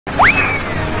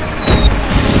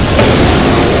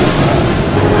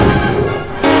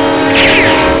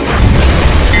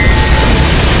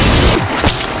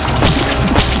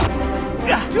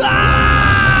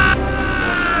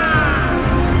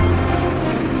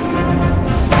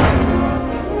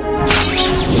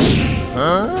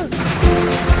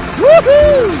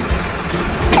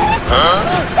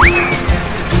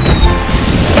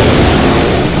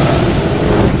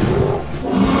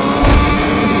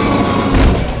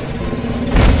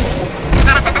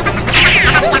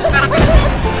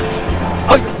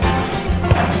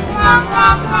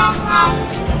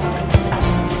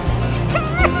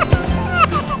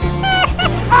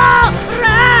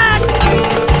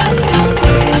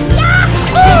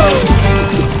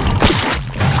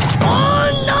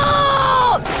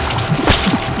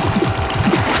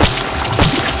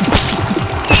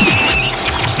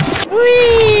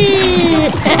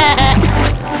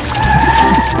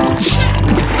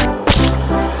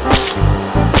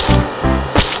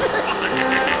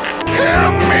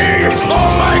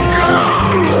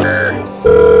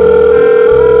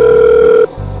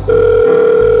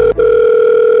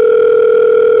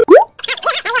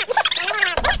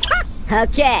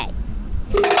Okay.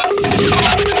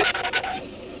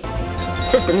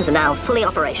 Systems are now fully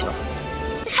operational.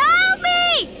 Help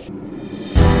me!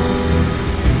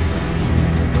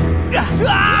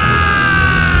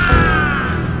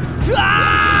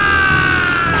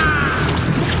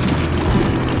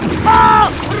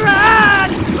 Oh, run!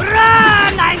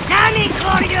 Run! I'm coming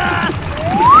for you!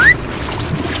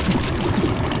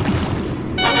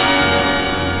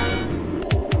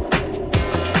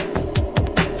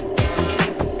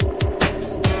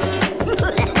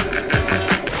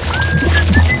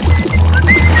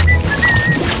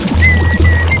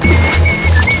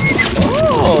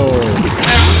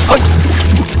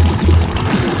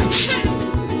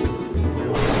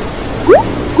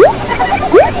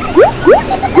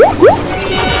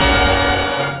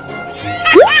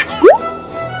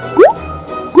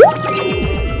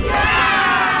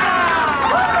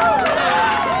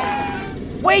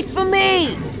 Wait for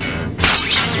me!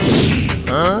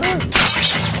 Huh?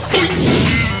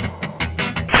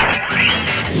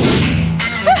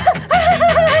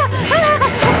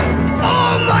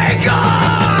 Oh my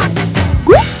God!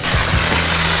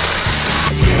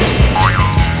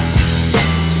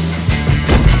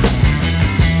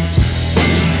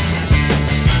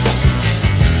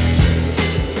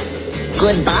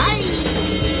 Goodbye.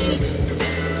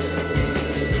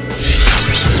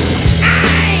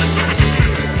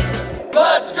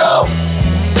 Let's go!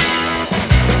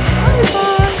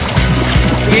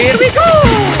 Here we go!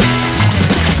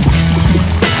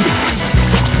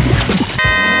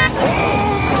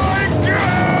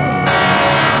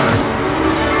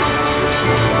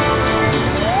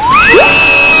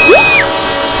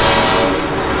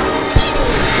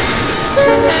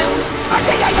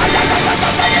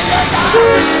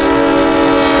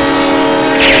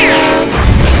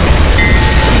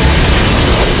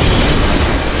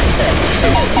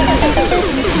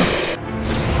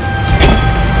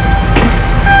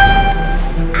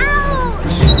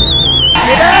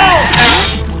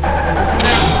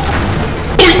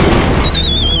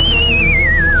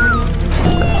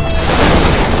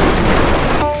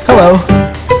 Hello.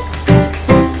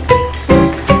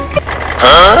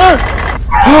 Huh?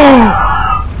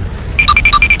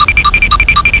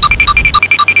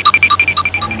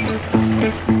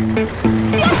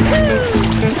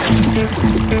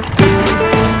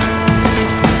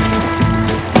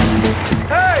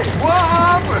 Hey, what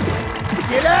happened?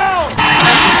 Get out!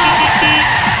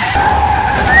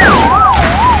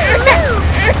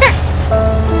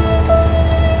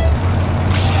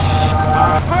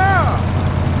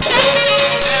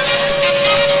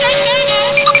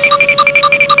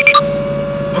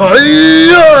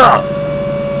 Hiya!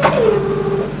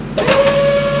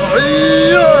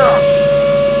 Hiya!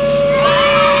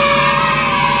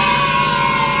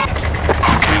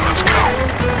 Let's go.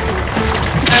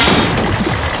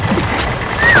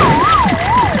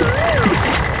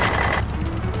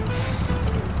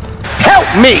 Help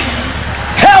me!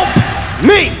 Help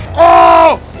me!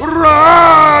 Oh,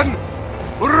 run!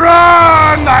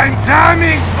 Run! I'm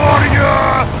coming for you!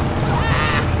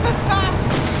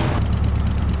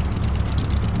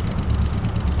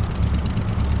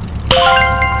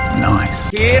 Nice.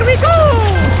 Here we go!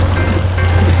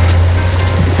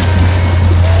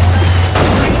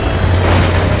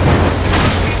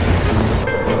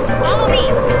 Follow me!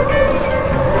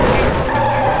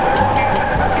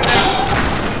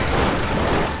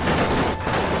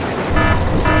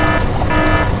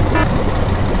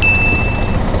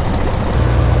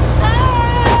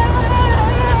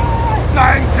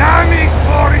 I'm coming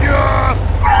for you!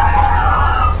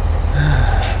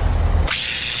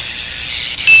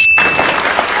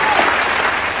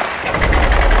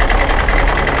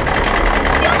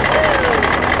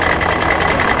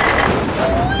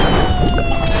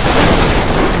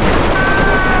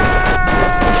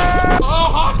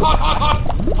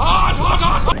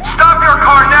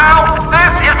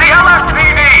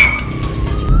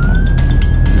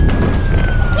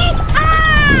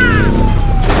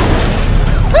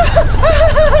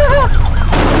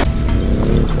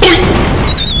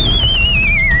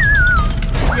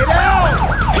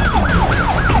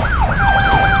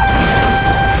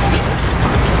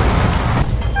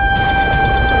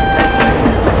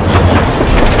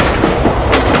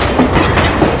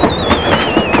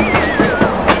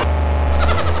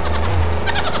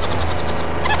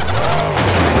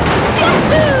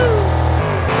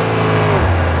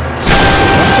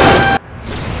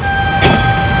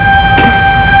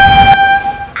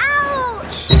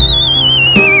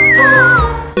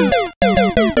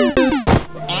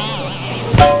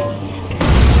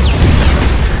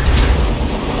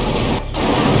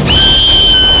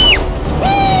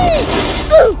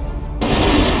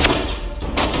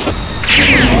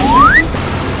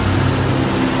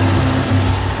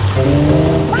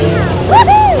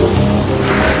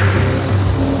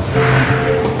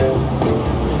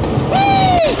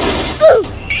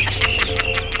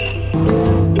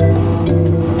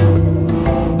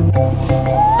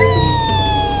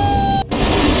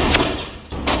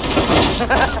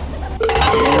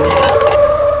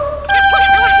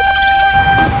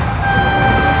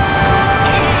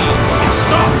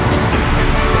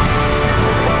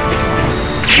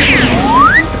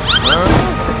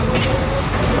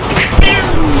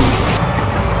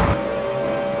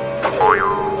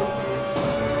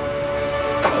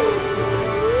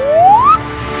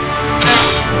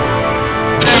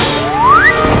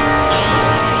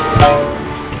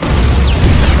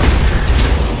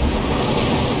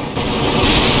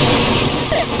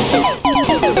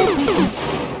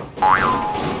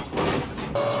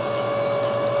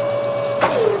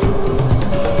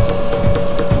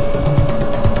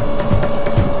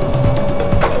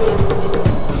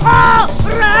 Oh,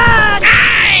 run!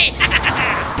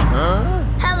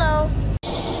 Hello.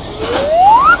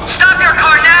 Stop your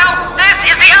car now! This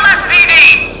is the LSPD!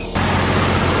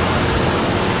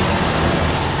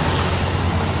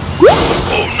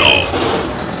 Oh no!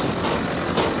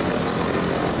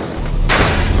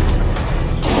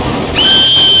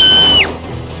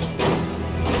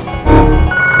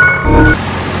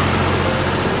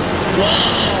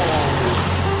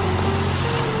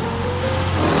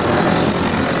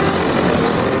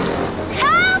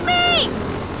 Help me!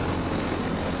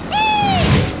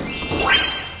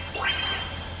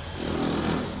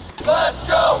 Let's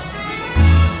go!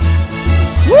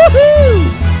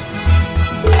 Woohoo!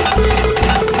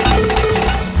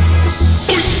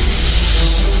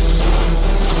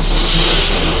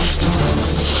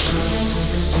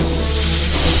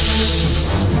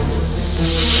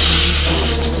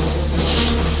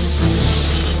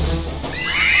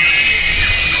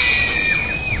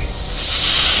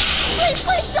 Please,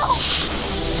 please don't!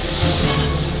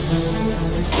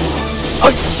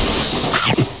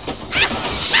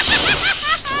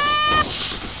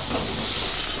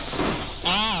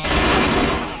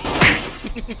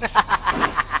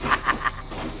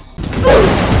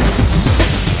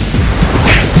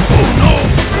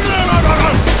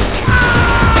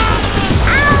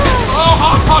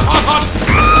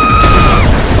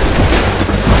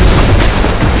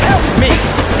 Help me!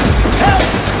 Help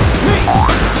me!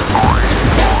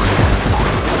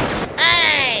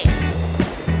 Hey!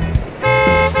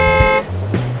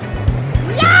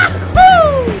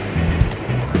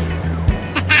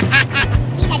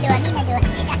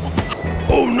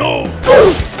 Oh no!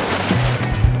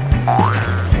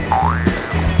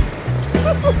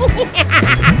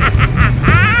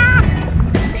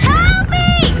 Help me!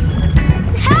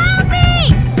 Help me!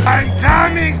 I'm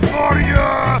coming for you!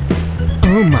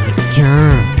 Oh my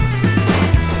god.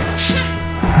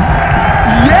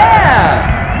 Yeah!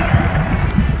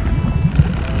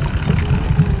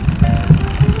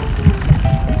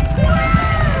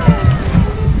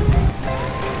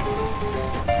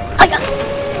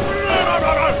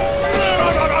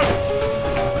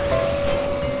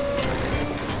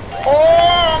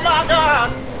 Oh my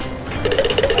god!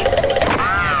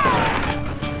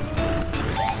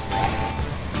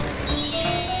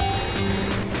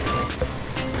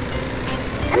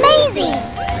 Amazing!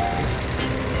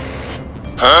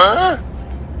 Huh?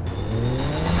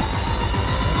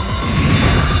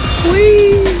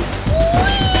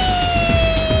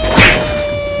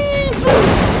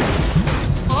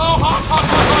 Oh, hot, hot,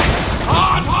 hot, hot!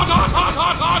 Hot, hot, hot, hot,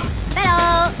 hot, hot!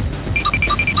 Hello!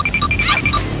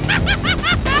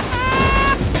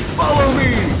 Follow me!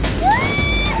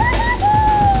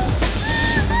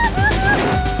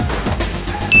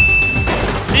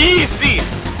 Easy!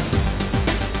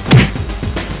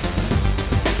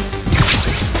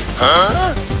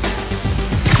 Huh?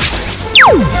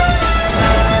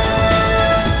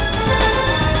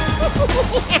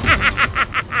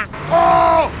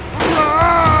 Oh!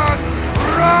 Run!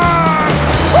 Run!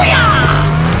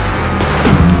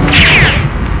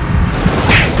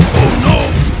 Oh no!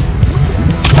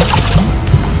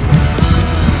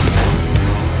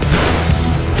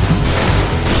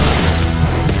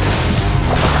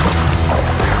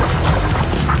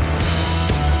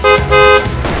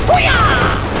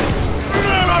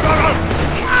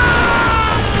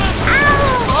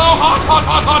 Oh, hot, hot,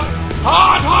 hot, hot!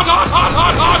 Hot, hot, hot, hot,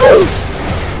 hot, hot!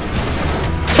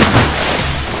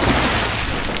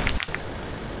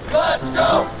 Let's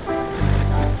go!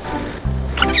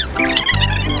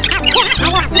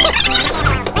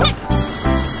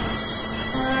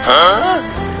 Huh?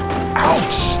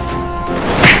 Ouch!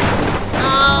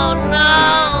 Oh no!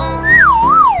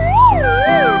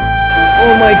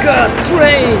 Oh my god,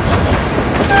 train!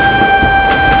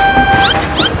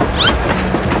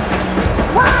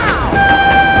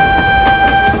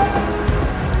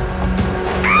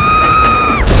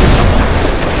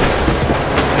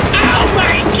 Oh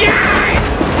my god!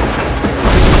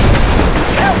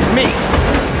 Help me!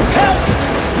 Help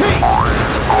me!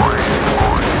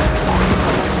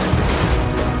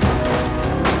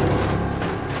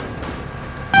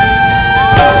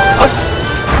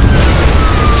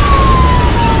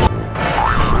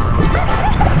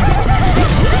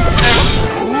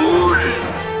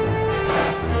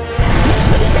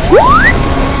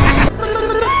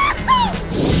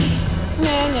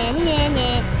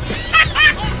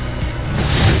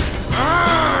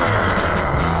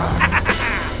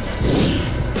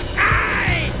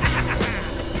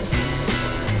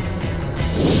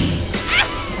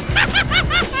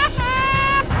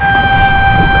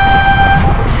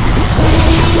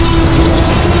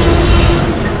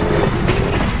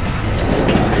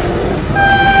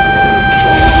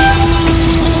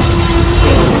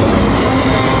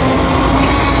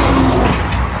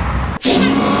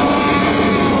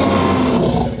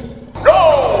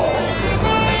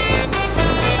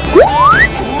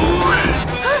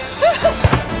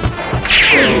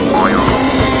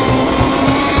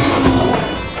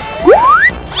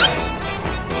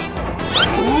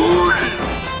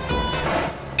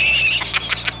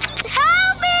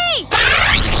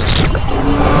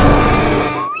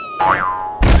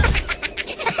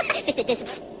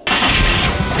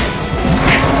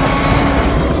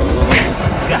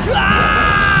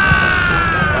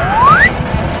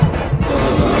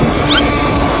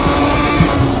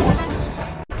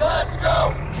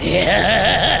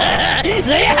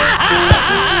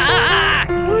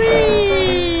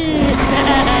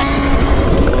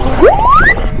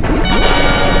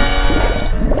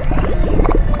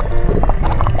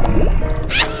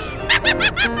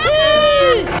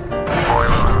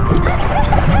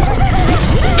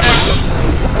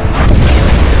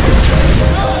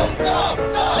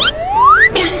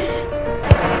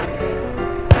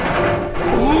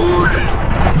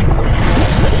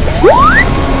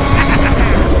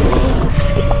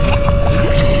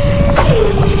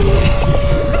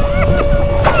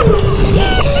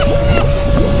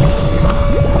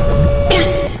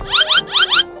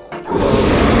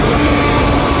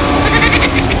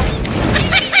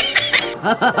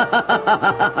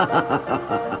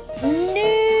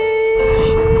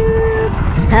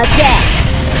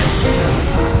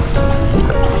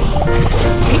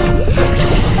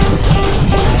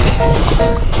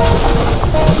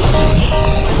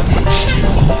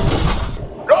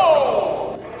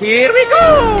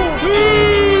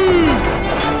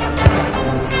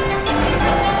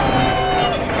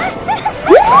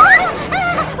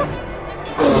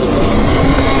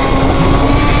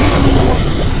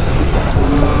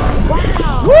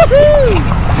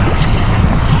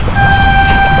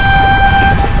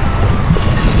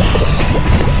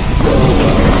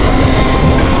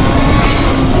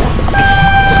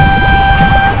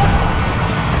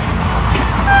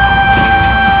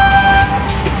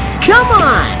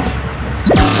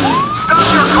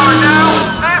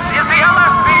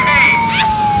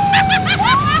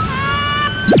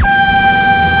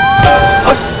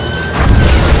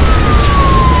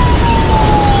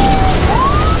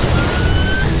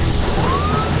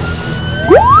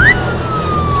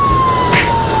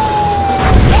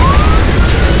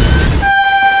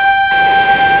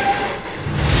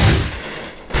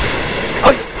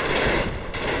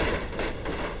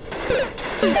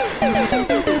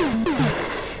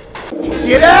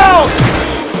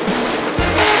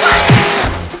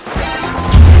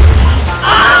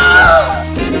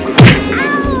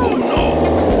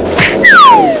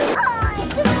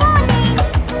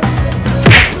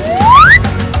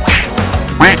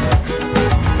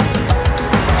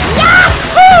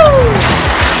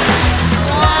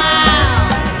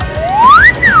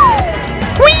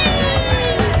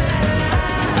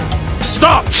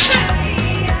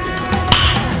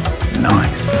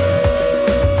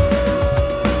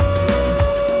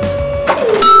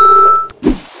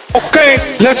 Okay,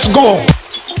 let's go.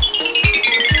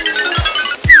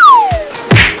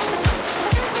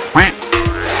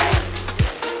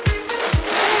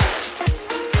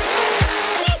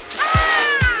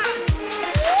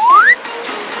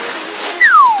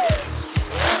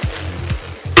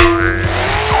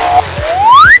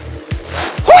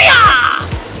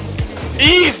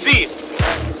 Easy!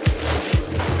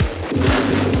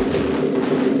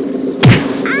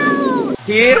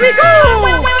 Here we go!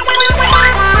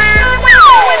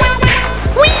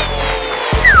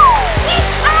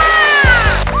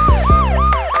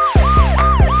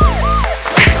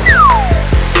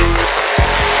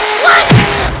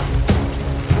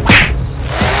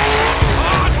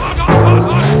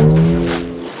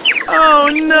 Oh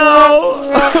no!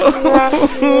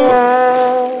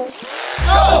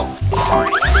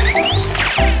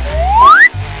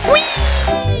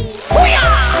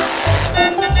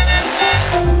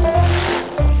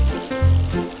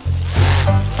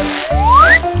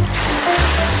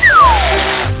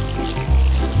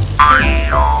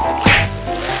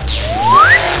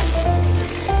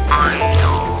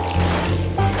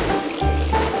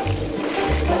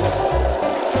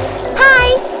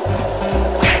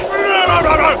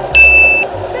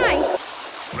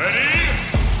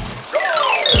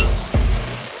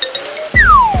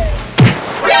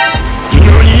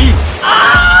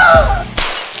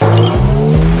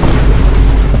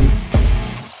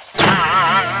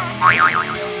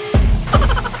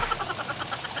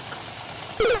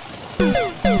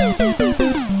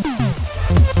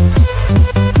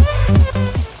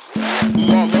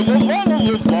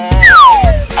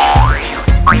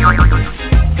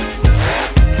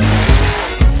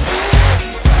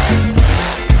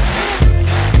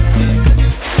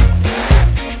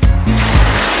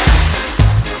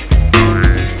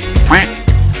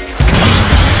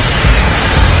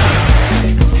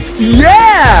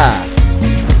 Yeah!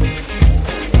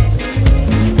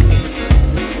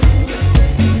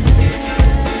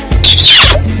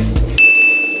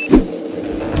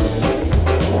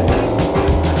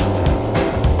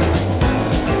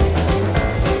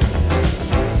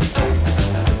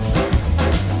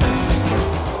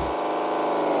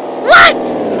 What?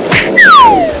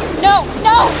 No,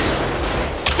 no!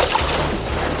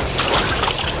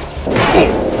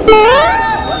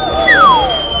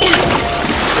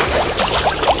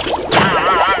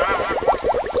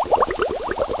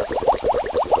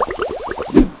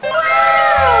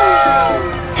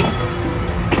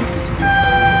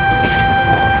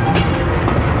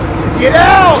 Get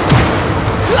out!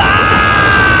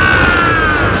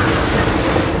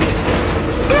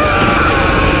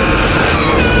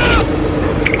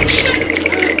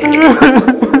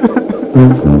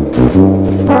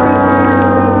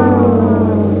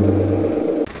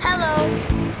 Hello.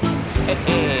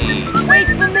 Wait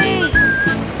for me!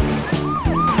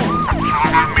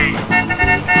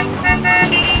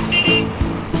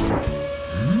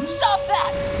 Stop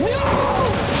that!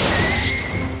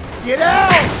 Get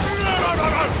out!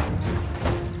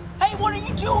 Hey, what are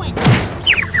you doing?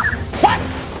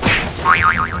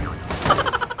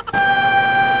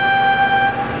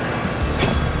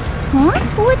 Huh?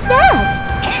 What's that?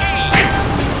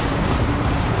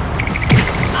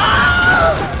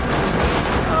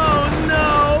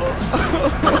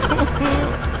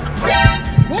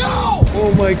 Oh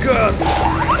my god!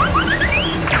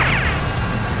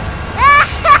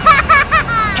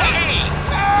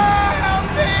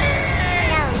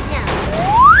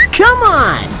 Come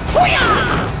on!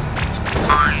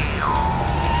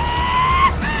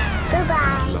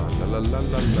 Goodbye. La la la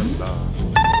la la.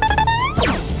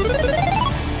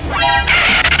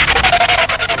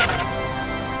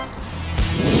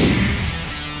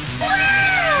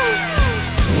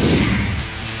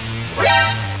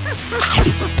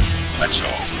 Let's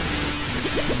go.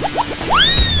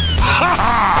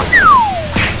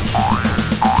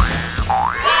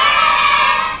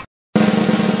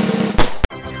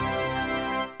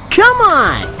 Come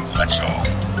on! Let's go.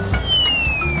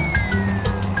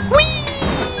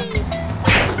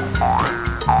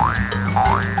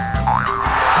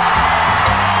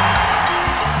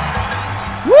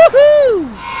 Woohoo!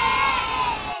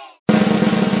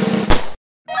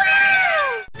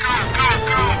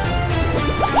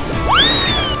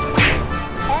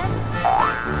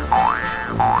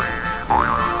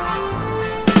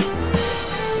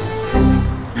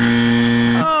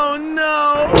 Oh no!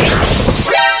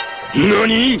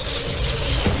 NANI?!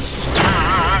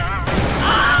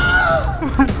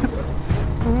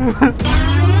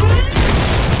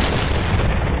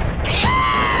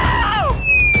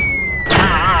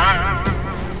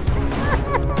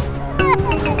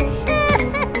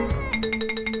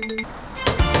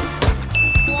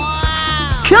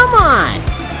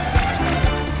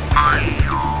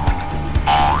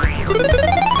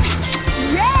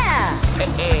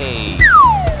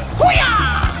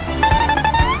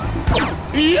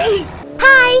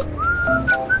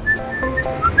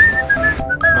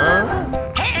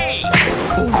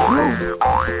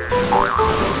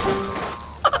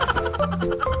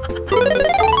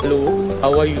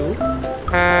 How are you?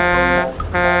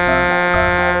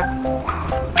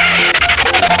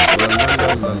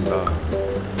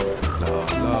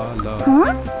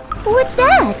 Huh? What's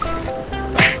that?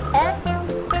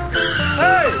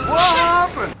 Hey, what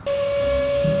happened?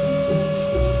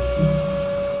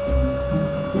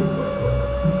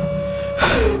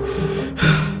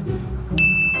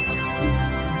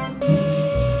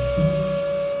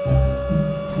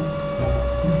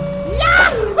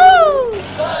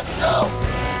 Let's go!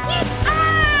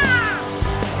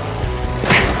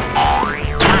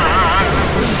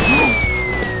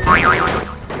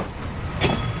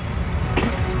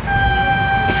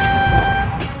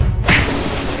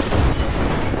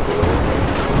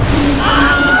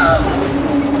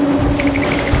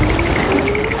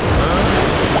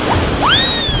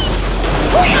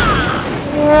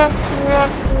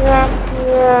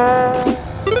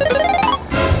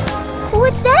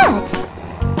 What's that?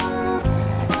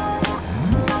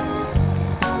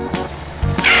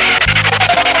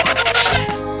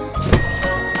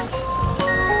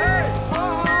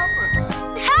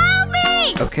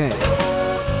 Okay.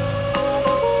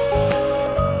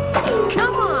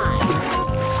 Come on!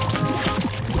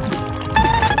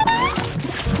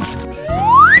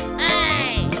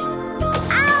 Hey!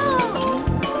 Ow!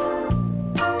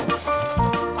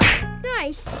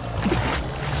 Nice.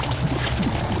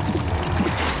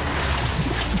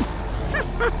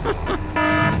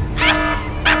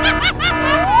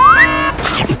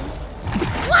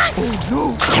 What? Oh no!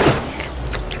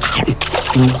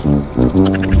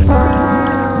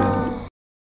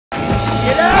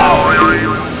 Get out!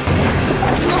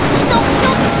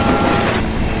 Stop!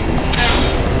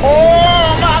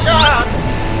 Oh my God!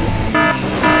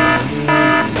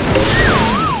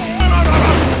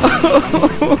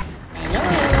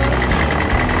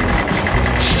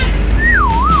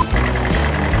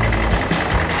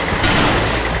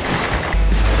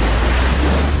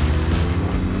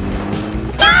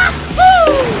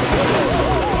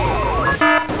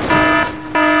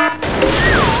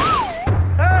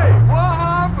 Hey, what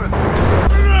happened?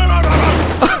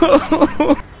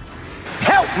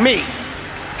 Help me!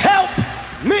 Help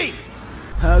me!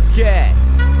 Okay.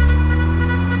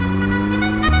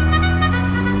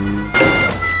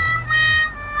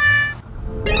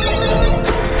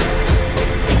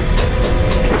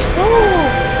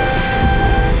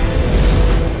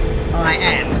 I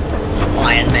am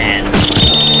Iron Man.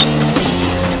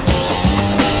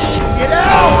 Get out!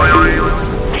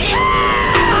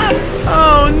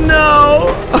 Oh no!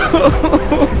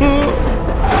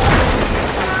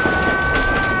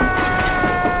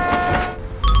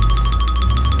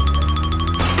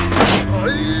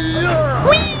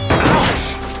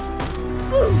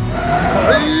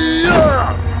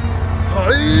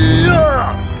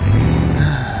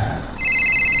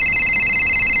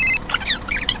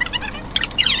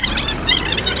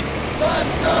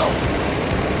 Let's go!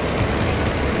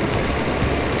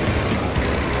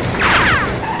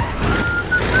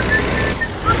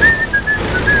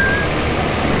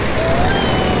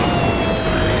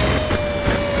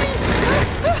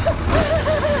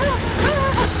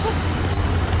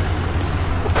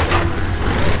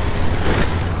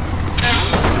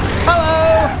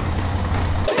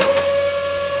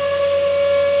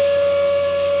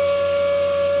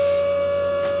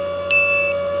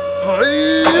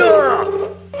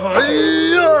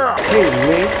 Hey,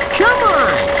 Link, come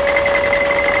on!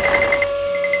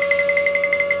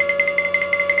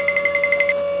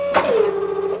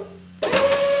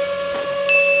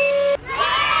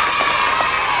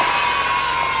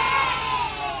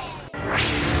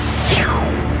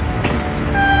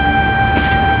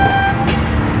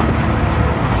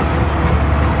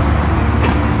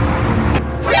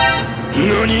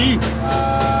 NANI?!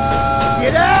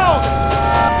 Get out!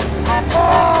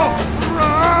 Oh,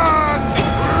 run!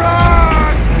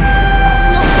 Run!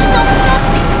 Stop!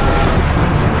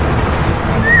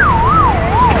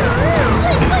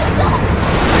 Please stop!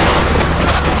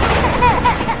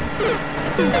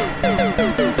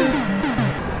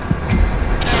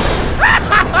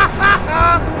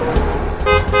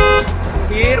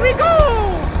 Here we go!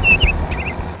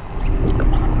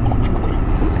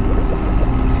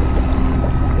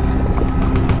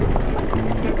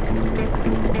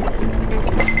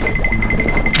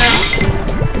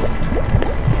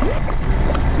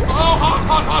 Oh, hot!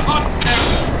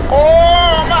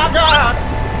 Oh my God!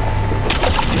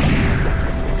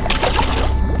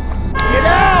 Get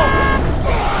out!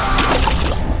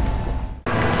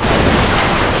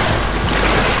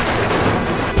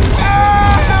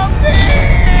 Help me!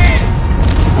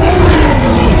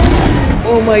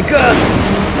 Oh my god!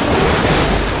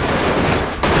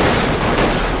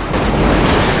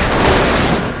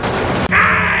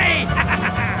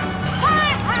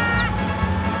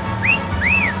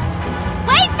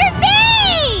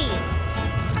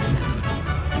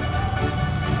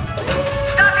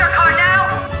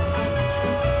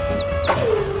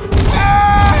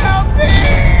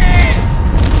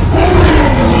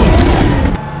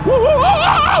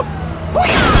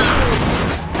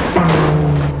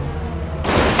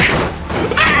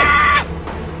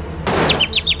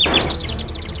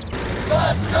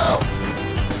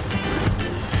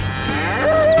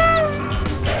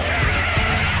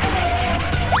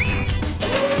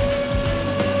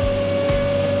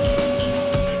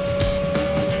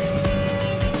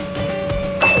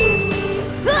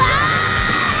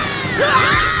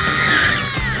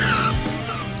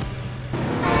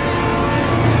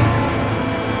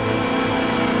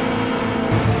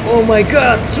 Oh my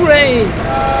god, train!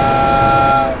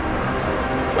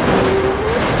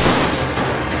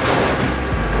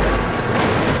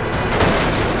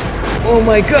 Oh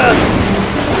my god!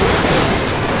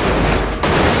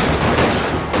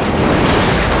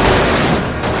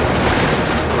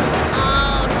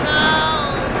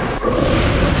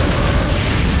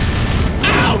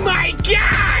 Oh my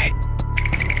god!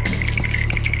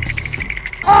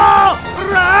 Oh,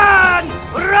 run!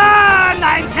 Run!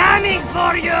 I'm coming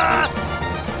for you!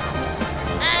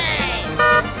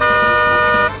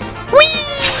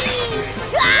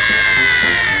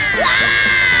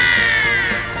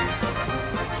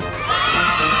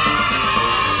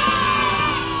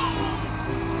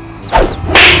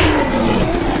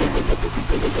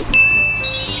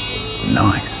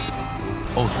 Nice.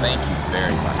 Oh, thank you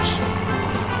very much.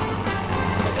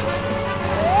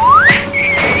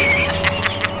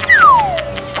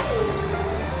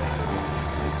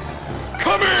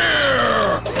 Come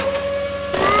here!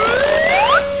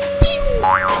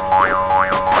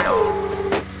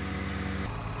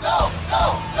 Go, go,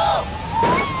 go!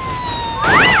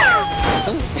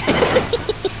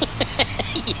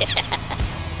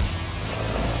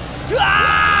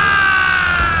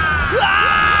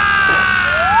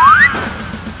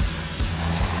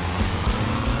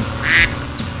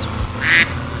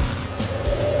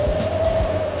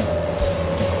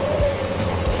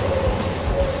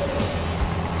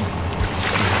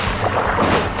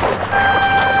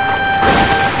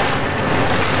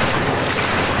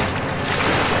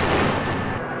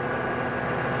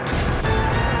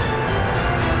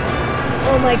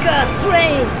 Oh my god,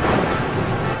 train!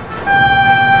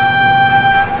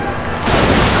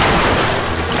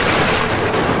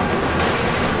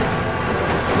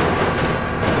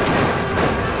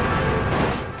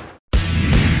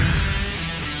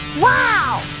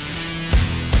 Wow!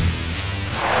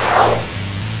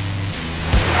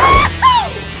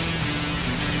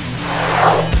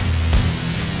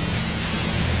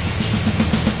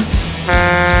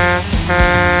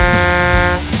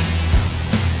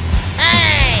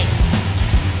 Hey!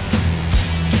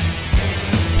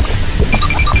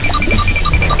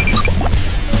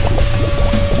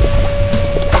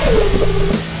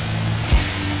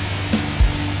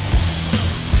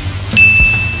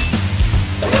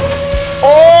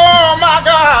 Oh my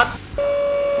god!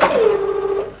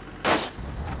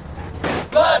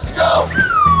 Let's go!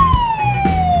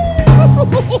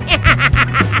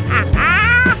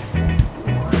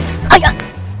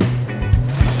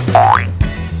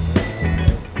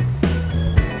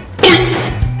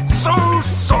 So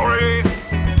sorry!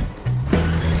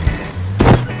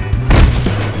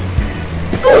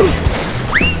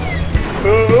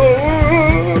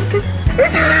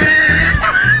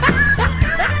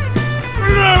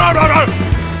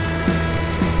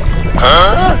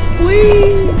 Huh?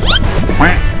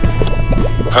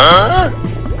 Huh?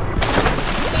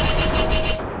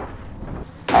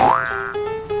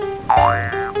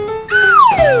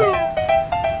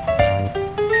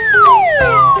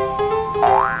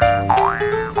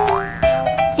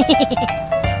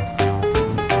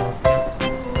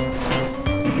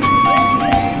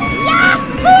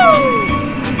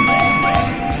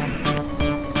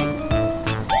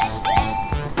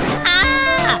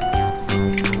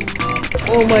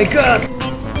 Oh my god!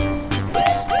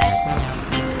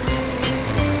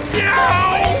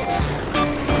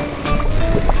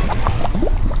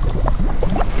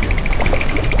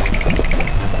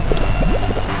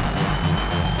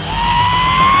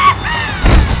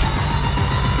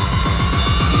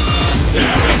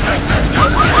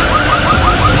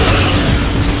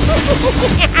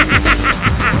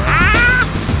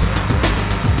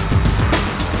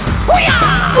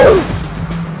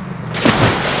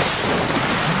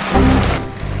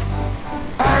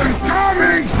 I'm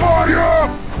coming for you!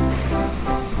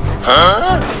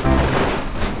 Huh?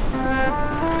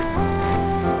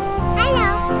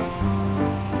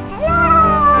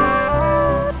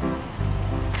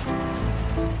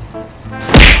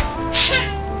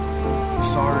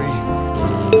 Sorry.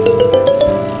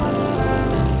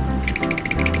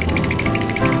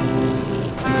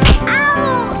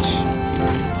 Ouch!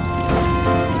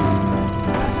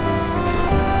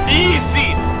 Easy!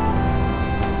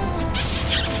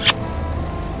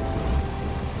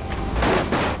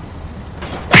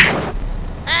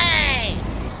 Hey!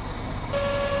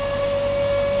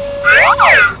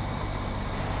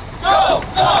 Go,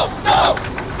 go, go!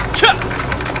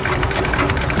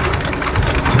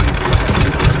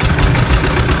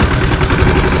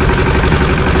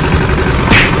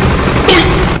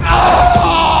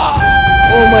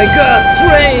 Oh my god,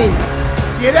 train!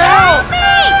 Get out!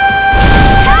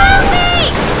 Help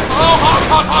me!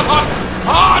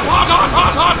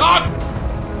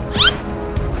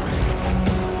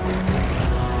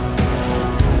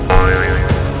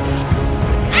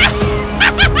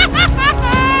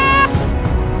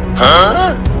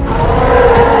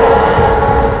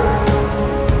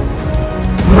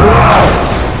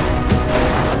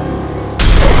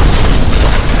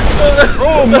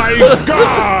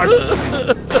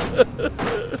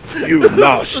 You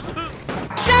lost.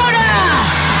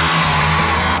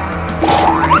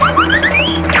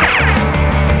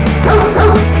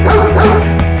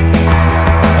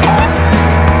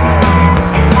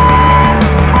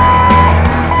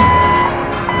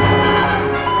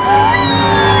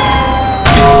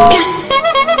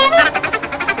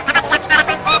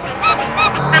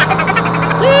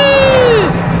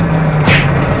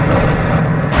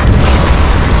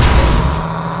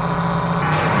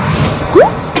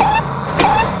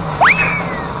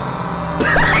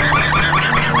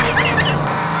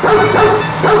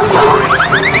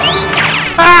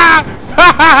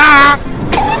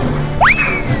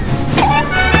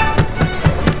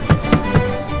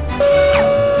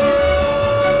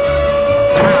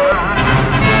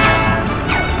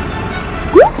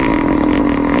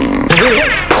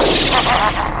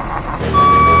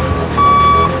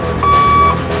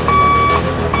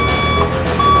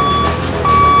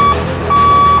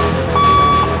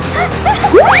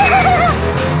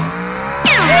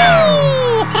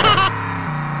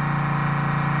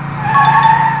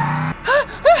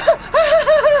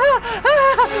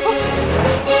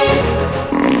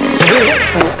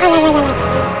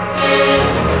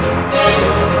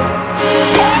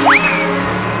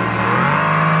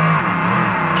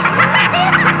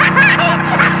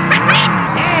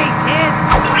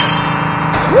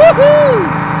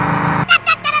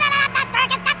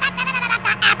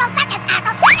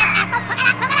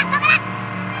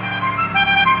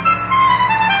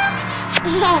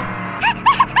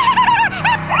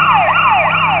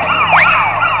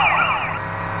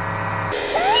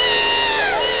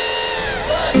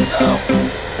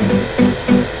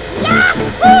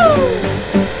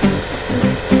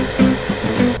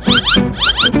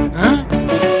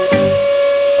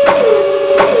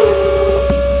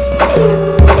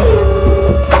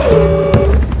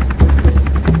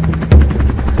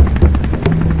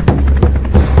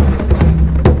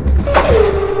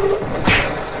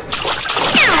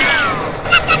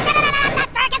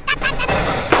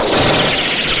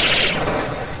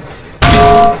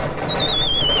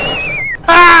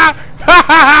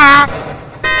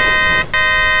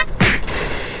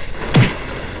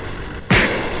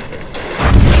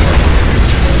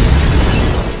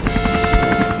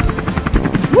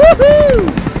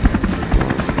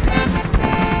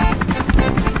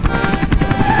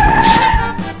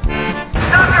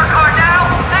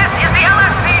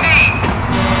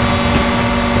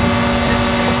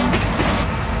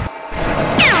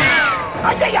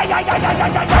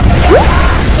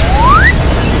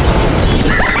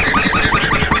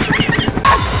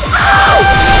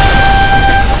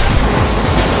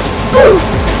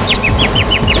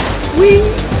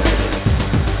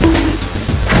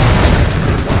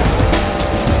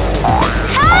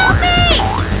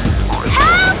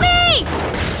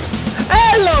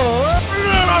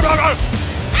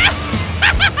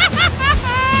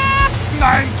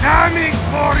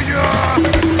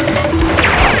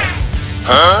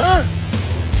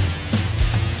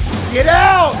 Get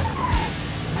out!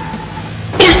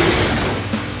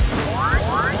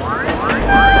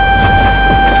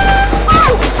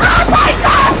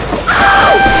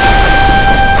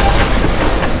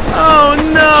 Oh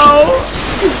no!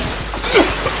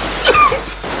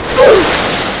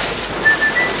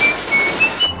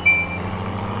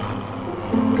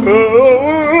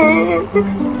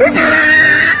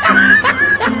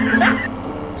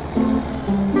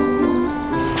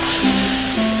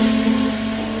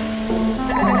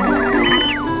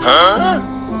 Huh?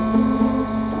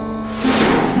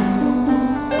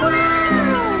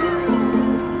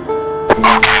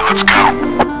 Okay, let's go.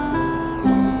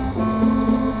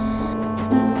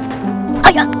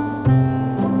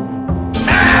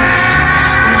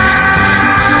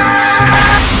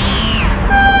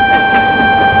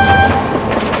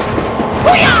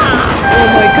 Oh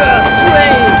my god,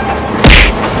 train!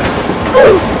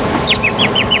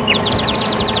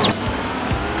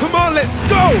 Come on, let's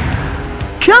go!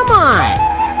 Come on!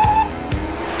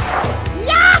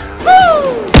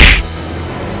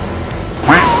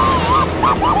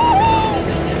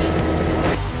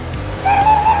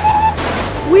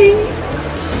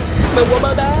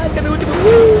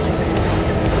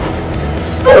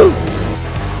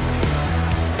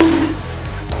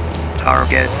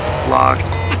 Target locked.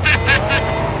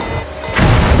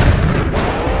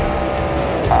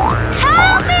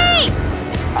 Help me!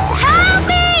 Help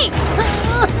me!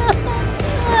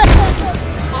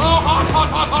 Oh, hot, hot,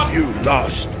 hot, hot! You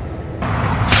lost.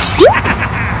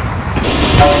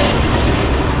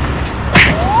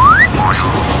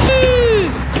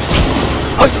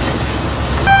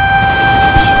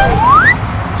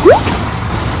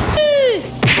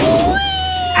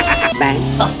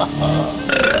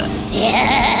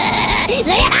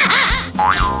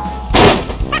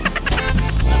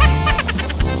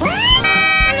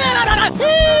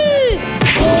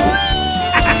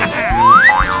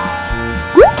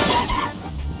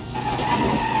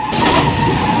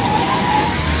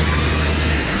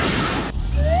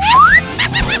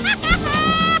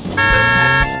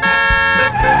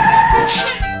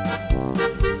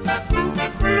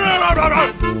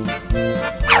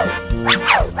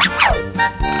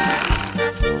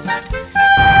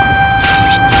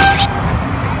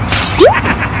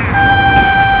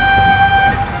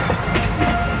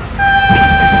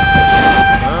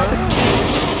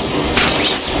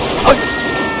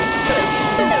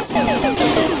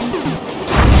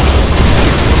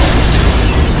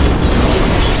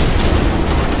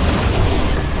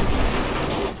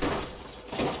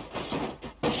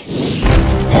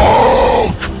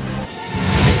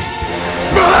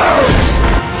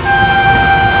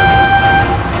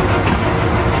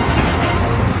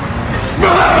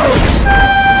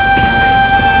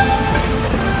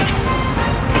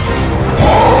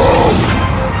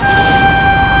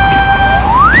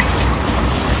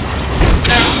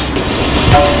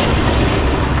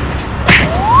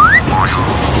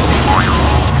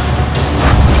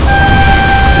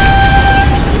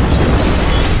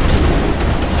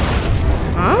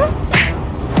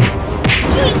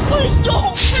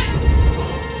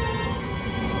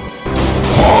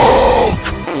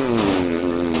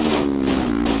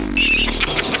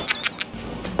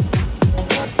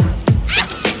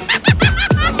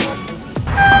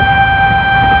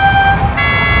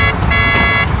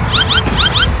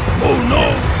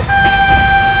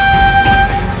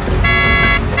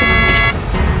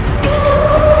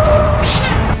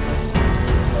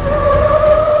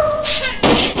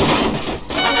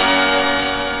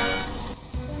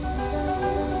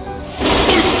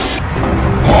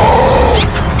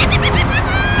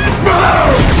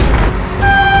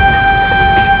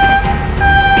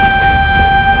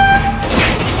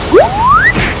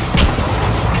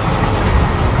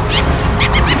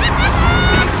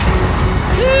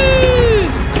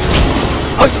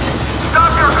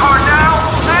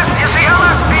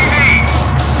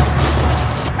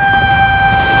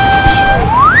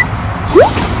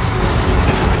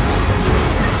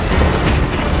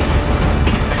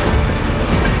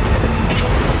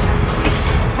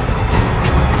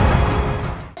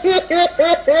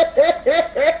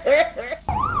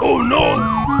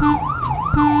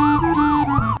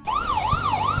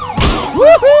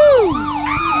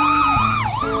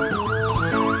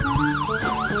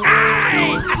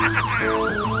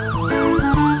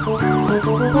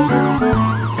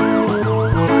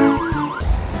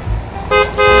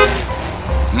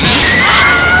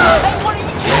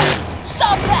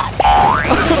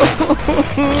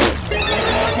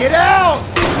 Get out!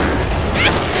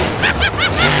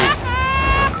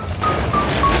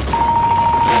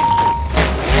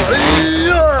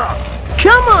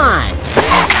 Come on!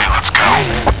 Okay, let's go.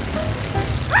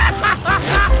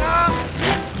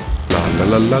 La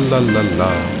la la la la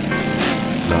la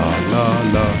la la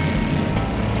la.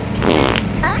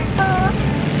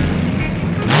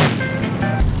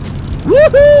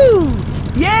 Woohoo!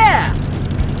 Yeah!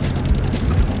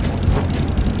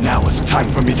 Now it's time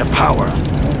for me to power up.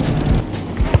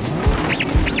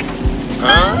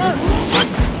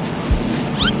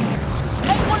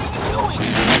 Hey, what are you doing?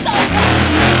 Stop that!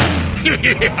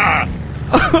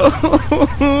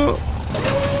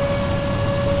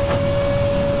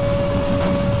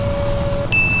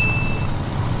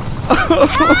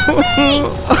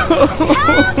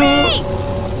 Help me!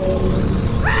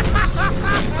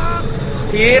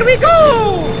 Here we go!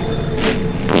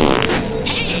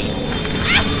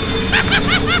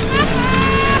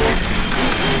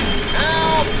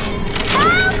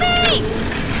 Help me!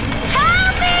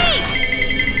 Help me!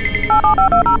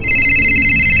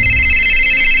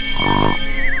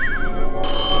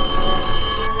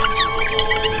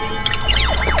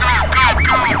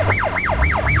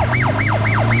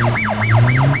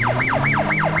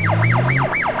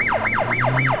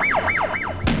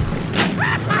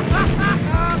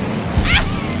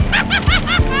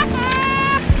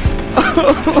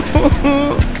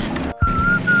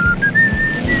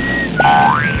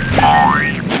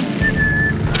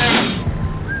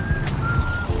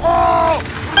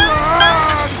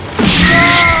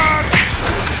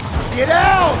 Get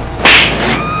out!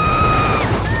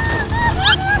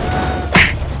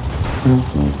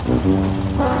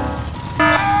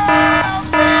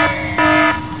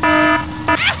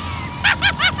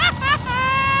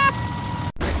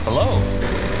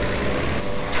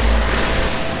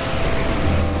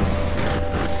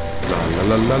 La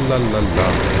La la la la la.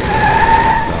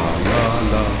 La la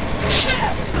la.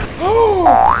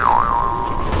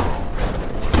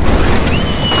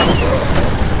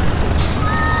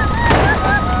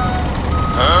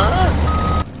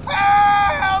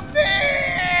 Help me!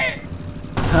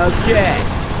 Okay.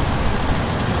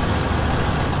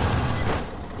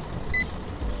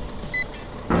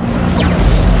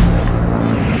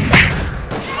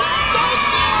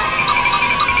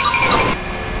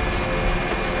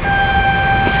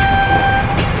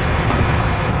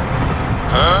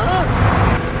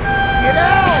 Get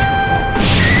out!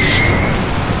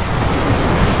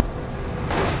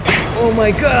 Oh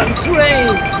my god,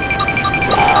 train!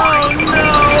 Oh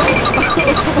no!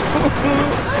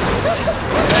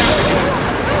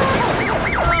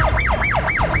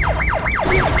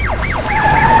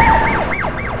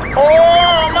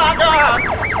 Oh my God!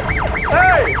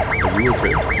 Hey! Are you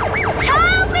okay?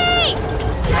 Help me!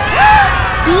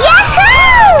 Yahoo!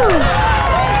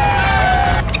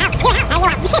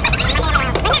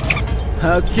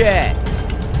 Okay.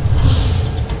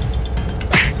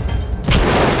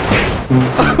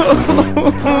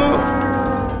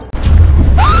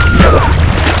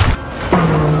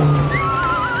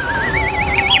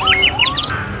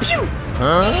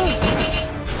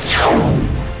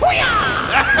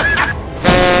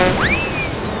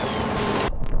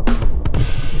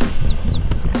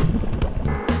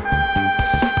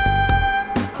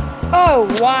 Oh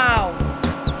wow!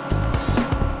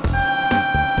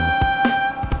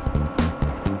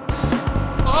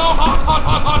 Oh, hot, hot,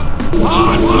 hot, hot!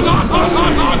 Hot, hot, hot, hot,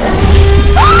 hot, hot!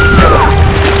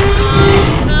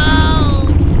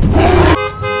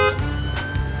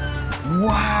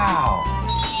 Wow!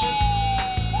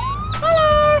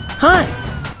 Hi!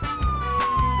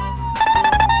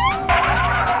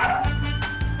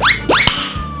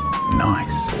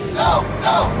 Nice. Go,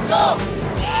 go, go!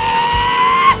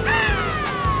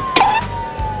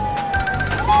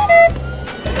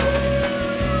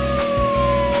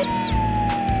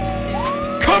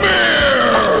 Come here!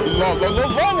 La la la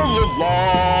la la la la!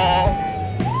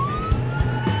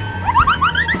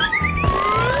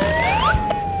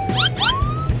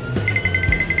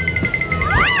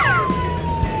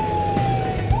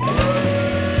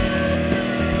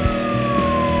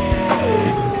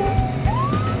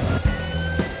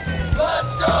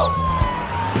 Let's go!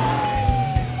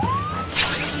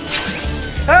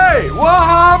 Hey, what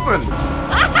happened?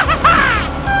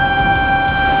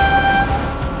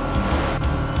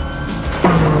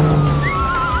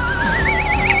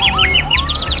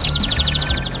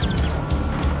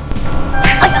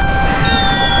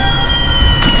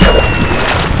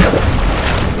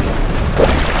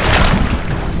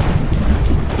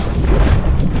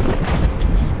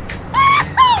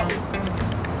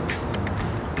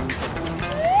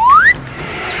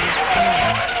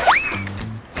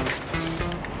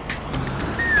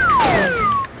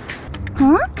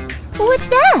 Huh? What's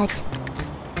that?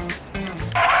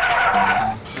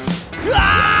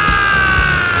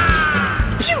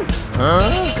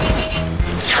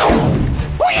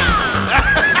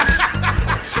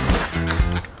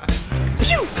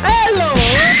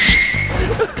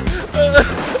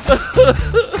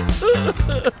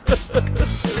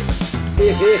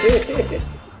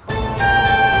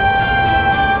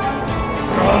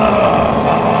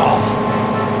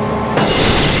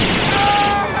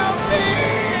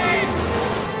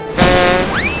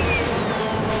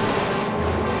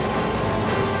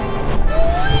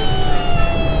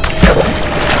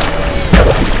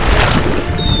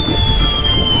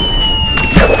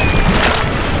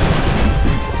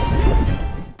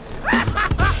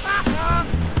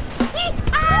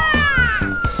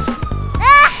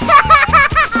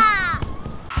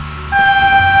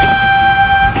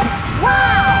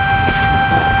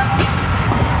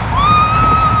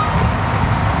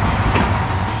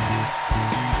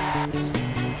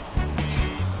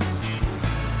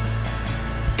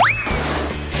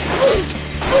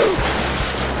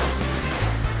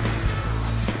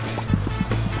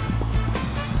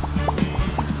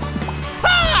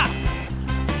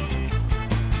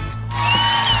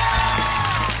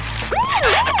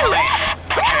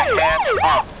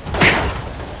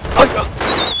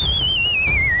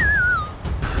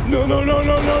 No, no, no,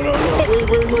 no, no, no, no.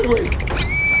 Wait.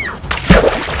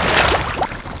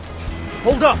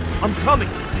 Hold up, I'm coming.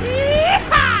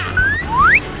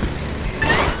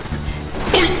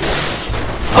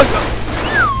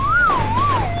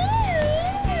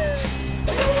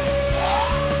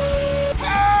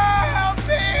 Help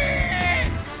me!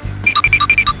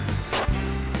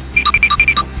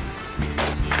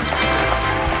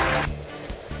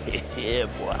 Yeah,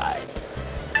 boy.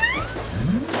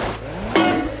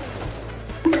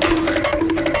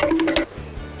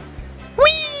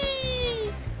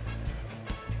 Whee!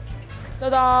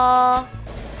 Ta-da!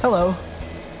 Hello.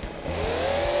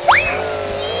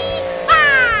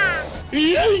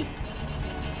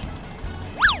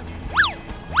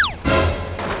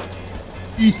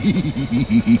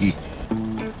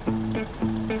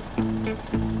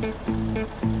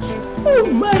 Oh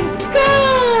my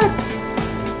god!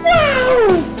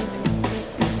 Wow!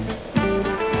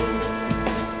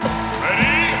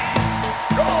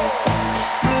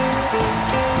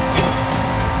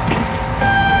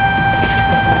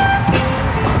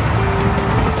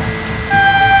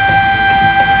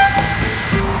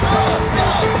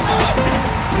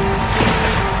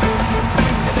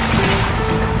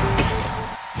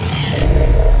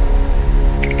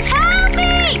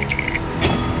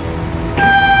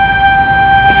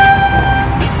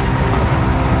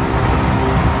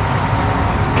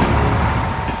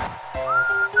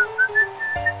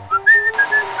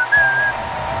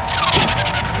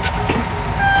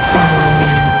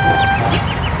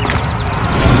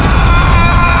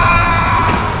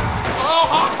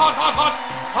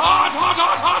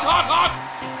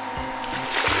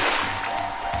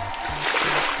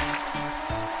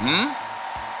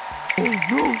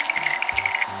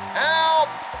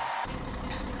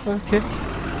 Okay.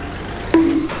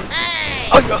 Hey!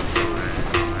 Oh, no.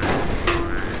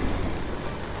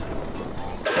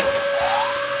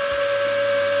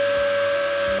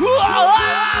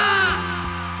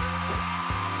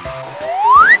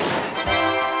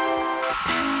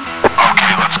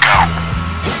 Okay, let's go.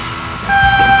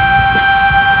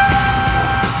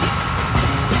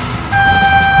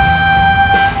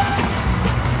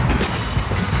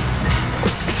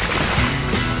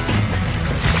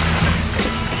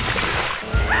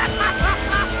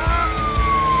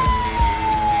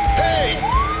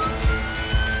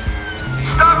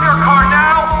 Stop your car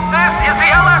now! This is the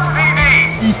LSPD!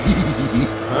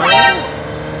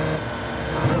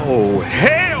 Oh,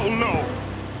 hell no!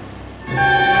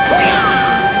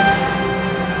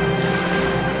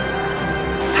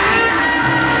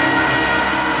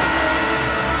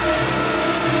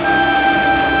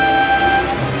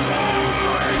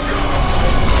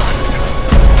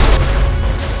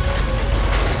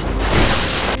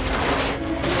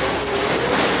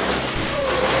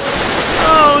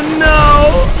 Oh no!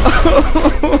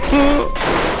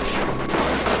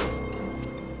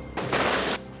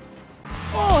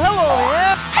 Oh, hello,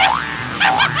 yeah?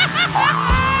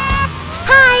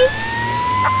 Hi!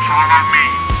 Follow me.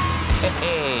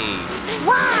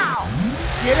 Wow!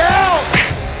 Get out!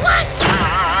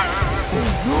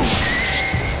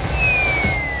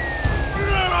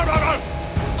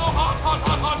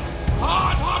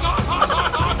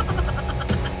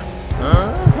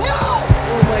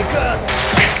 Oh my god!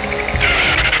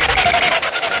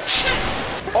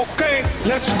 Okay,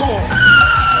 let's go.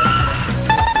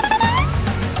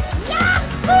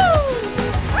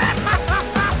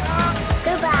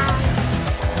 Goodbye.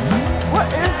 What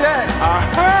is that?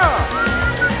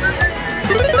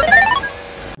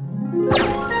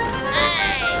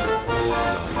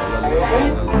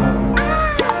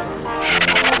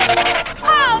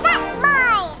 Hey, that's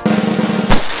mine!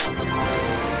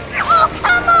 Oh,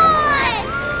 come on!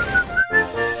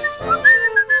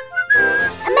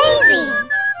 Amazing!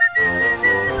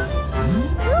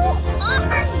 Who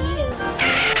are you?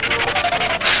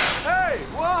 Hey,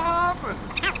 what happened?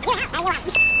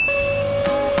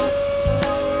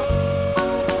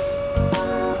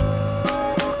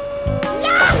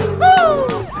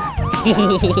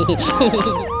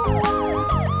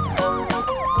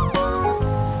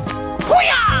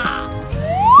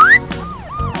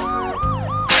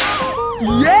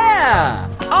 Yeah!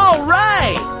 All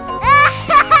right!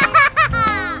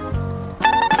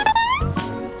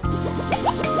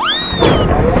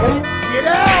 Get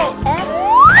out!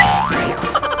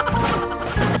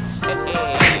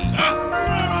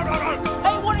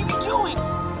 Hey, what are you doing?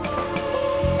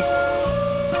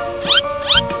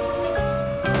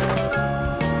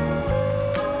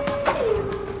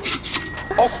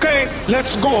 Okay,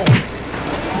 let's go.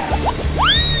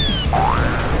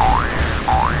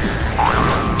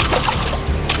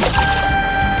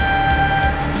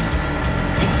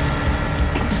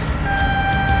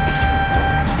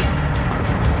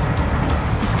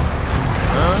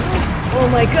 Oh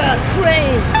my god,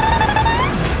 train!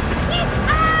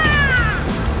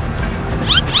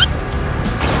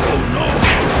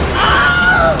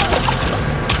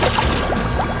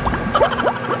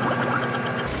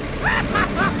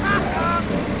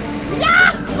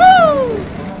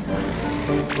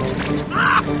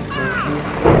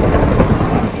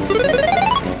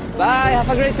 Have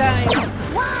a great time.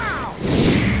 Wow!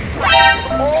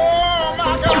 Oh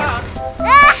my God!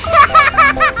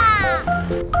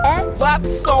 That's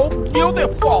so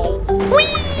beautiful.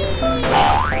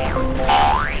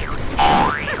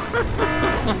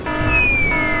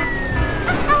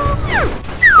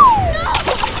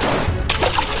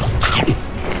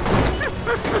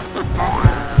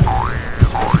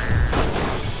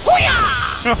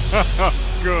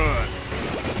 Good.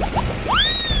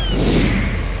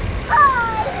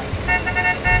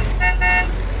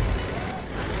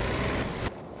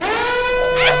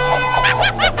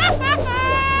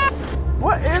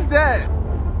 What is that?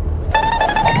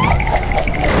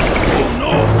 Oh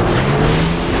no!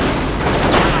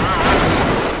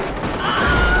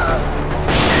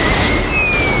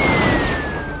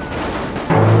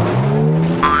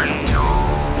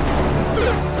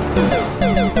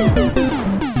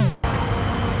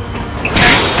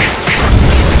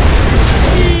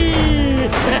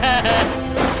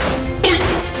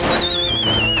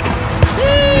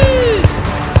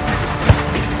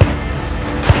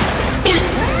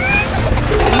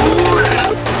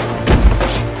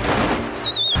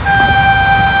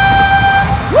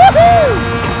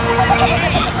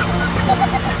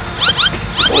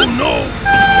 Oh no!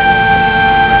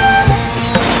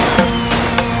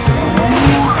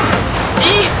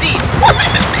 Easy!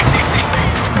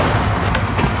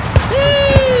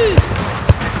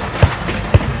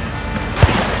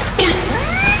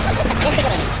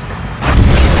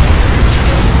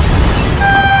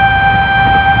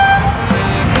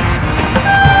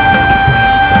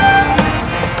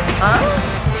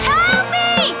 Help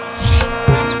me!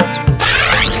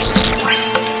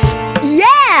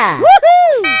 Yeah!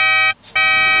 Woohoo!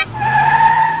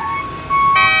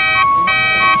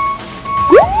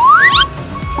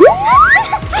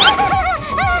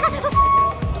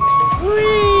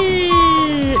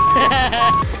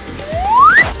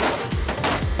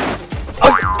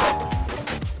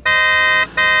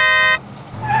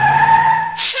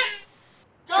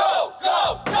 Go,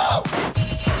 go, go!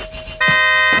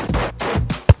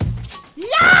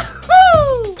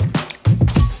 Yahoo!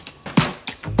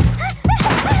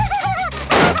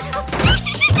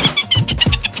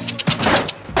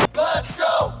 Let's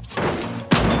go!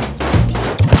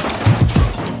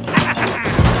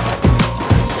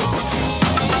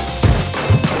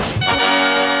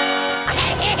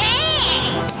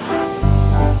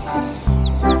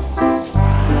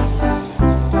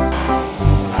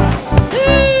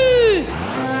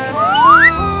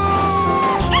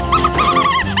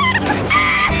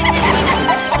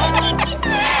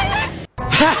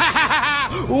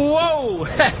 Whoa!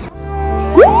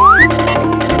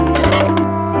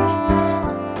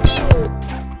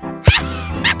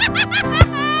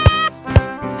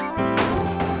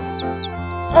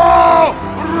 Oh,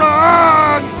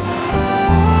 run!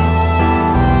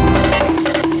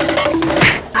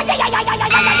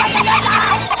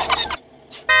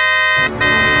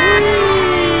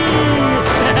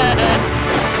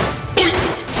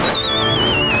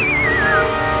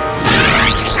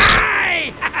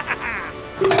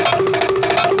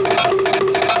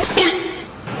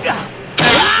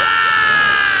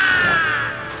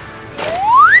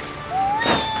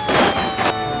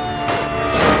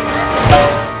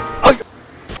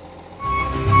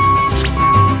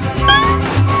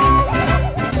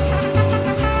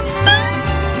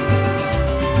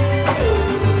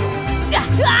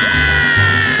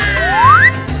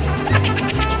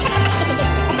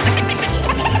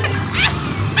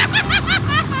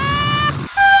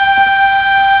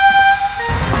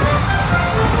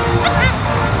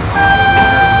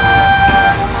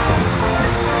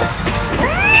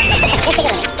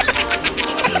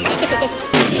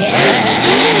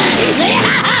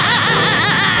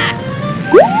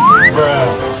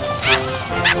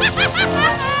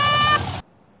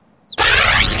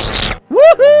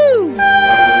 Woohoo!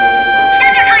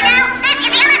 Stop your car now! This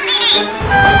is LSPD!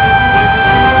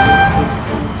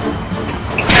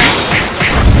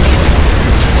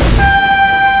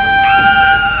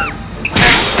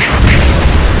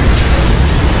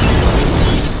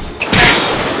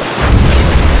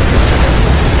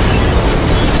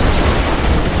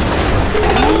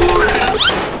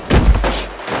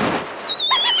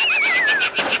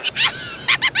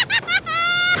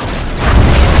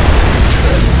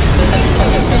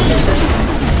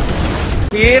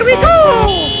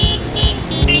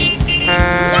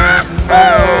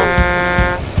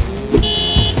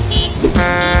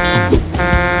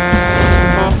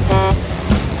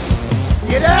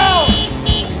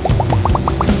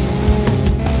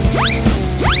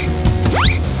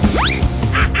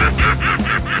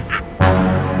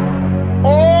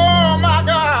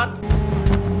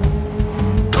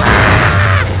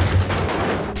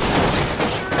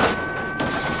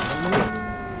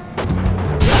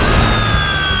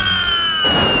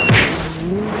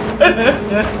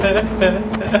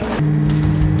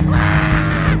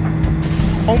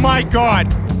 Oh my God!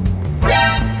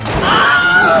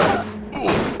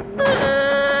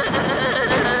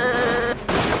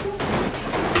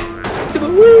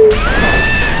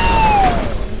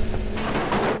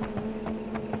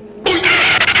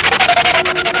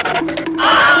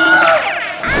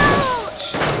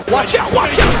 Watch out!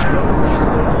 Watch out!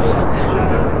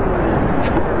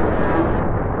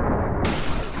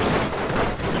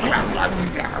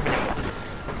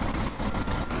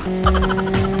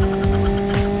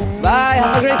 Bye,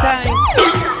 have a great time.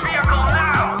 Stop your vehicle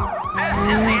now! This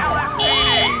is the LSPD!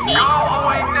 Go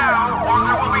away now, or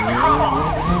there will be trouble!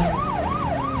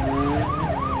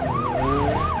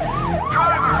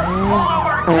 Driver, pull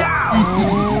over now!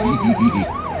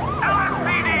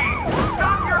 LSPD!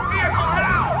 Stop your vehicle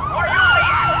now, or you'll be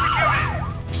executed!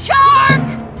 Shark!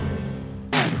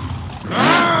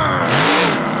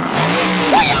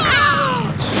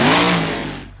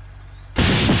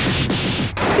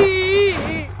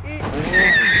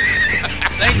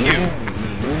 Thank you.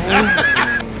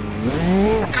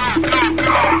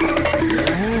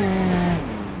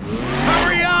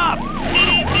 Hurry up!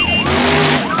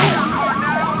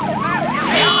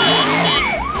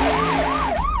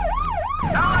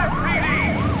 LSPD!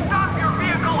 Stop your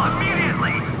vehicle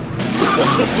immediately!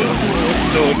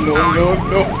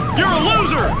 No. You're a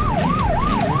loser!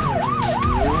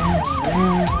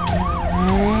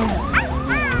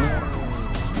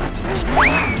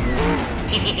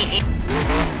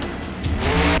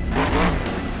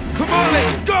 Come on,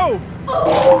 let's go!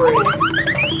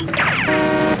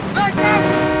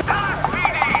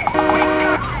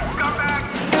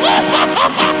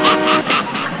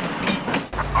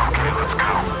 Okay, let's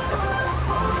go.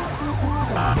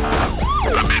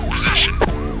 Position.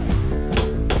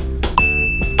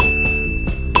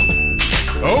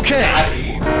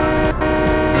 Okay.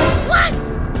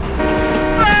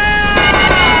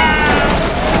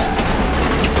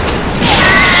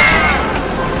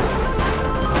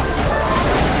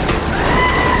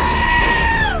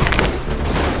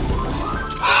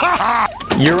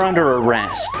 You're under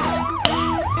arrest.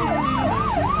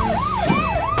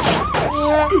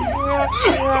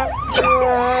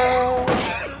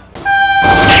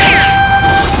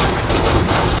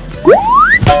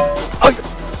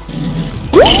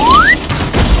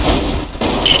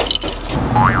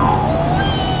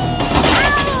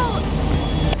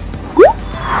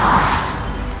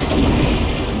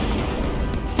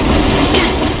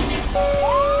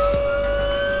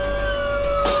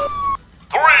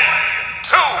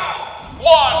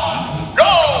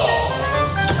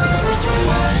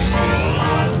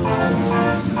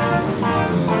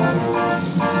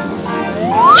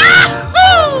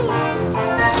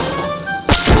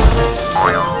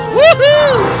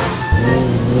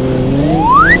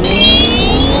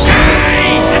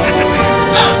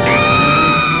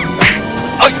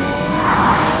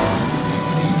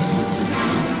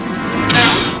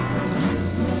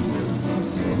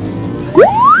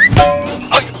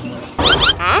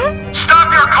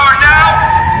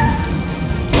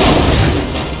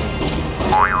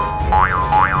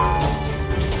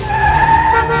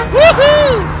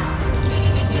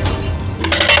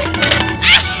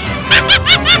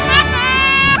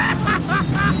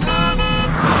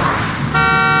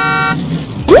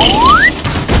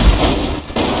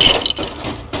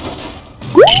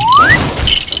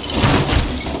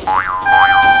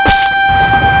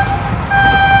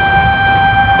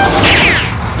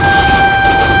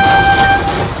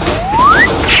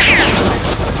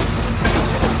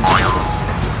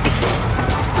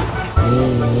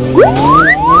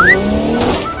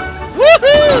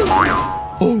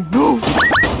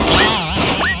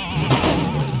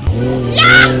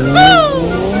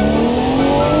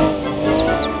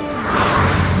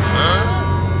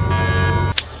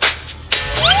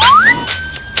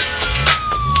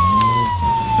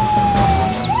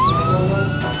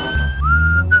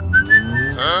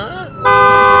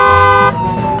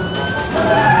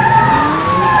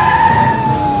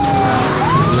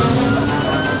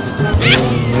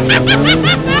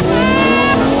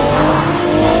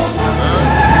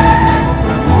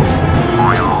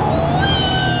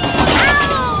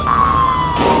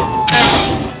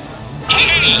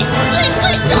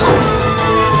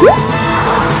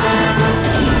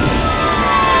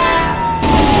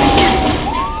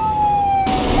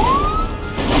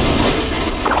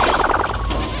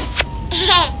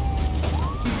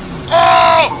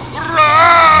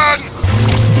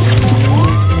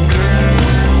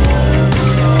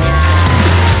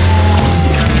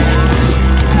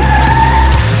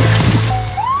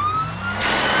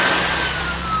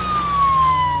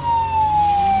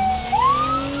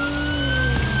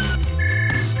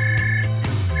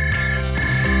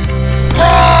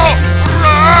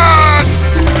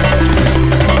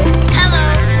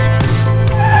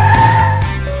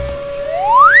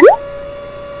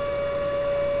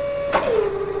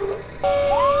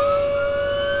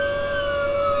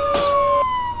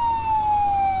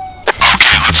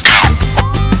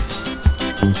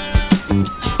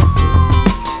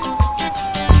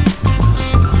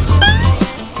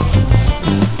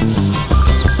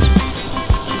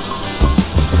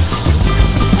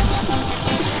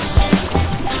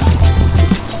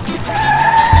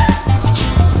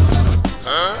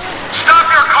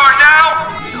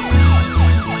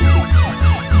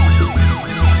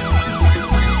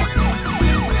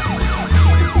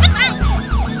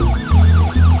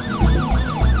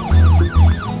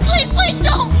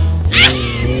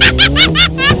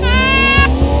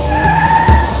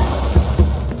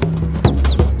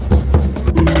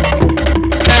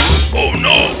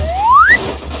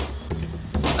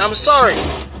 I'm sorry.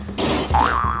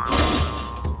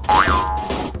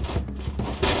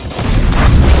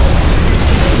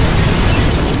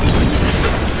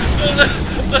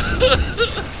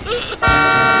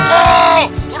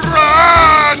 Oh!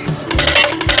 Run!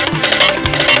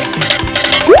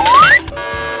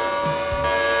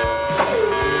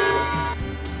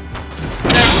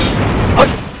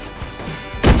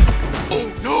 Oh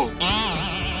no!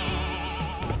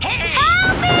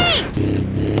 Help me!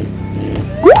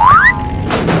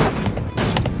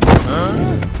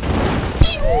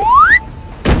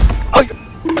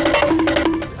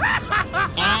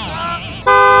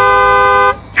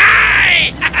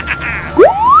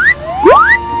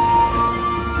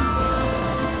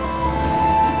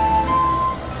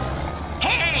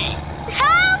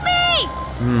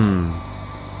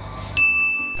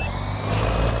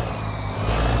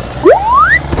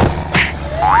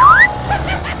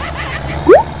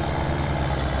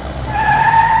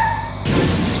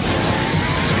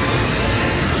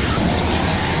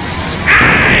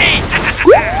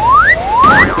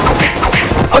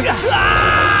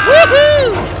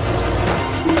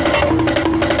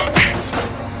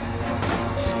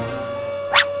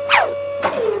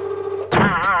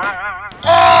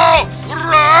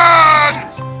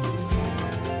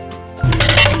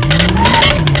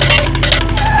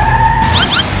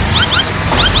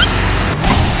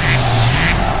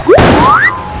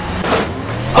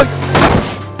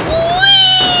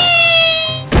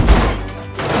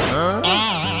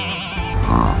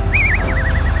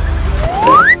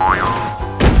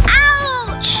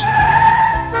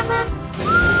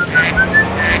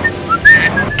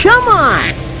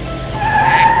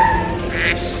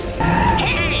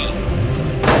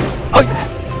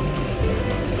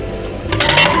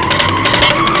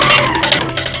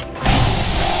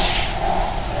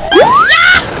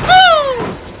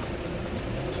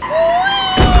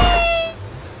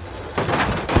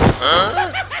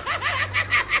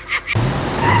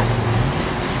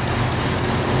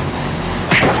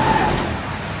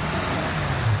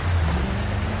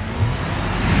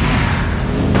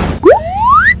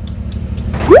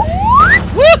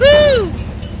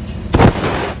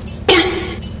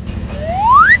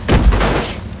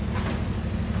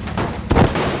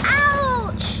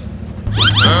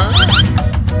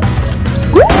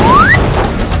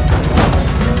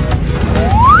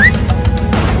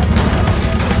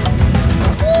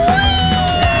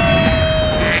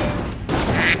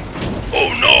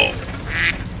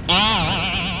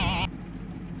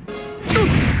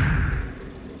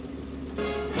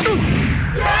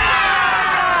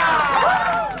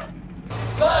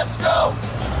 Let's go!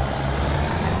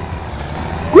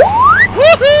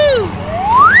 Woohoo!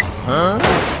 Huh?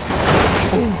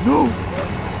 Oh no!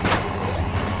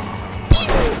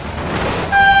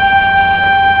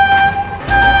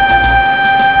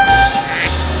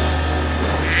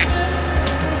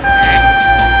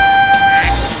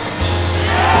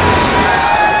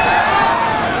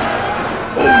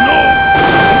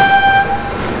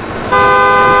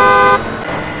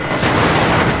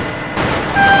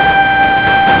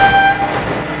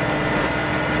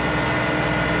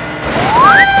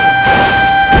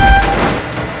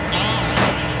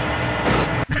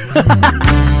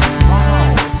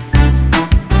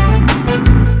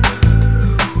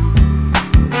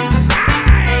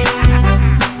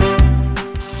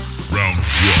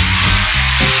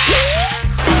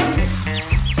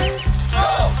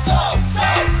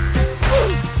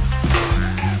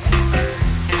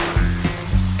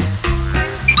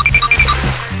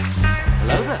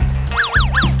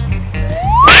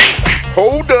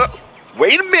 Hold up.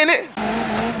 Wait a minute.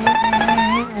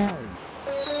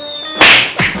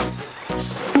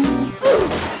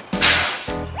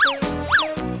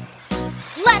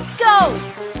 Let's go!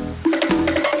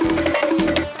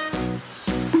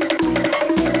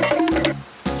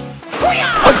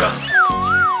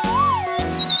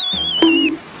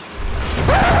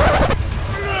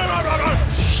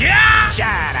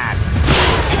 Shut up!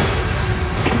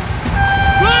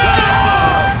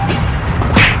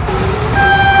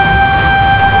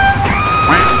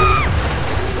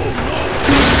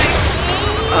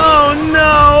 Oh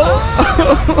no!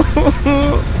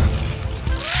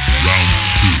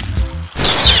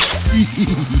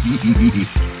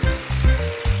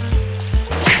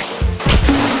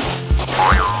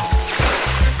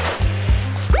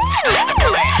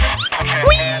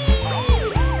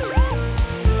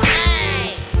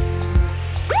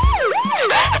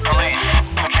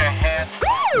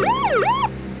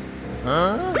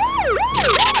 Huh?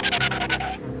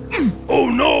 Oh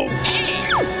no!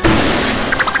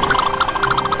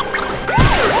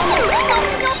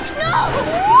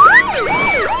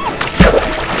 No!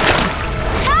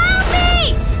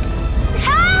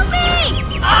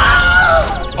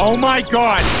 Oh my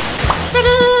god!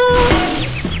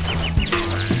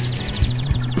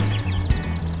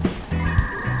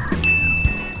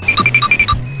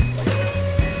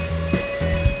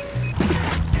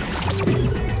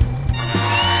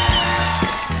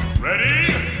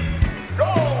 Ready?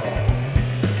 Go!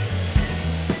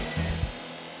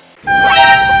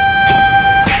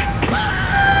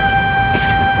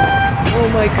 Oh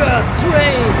my god,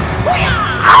 train!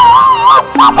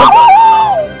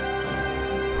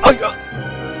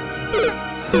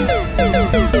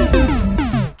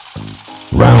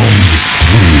 Round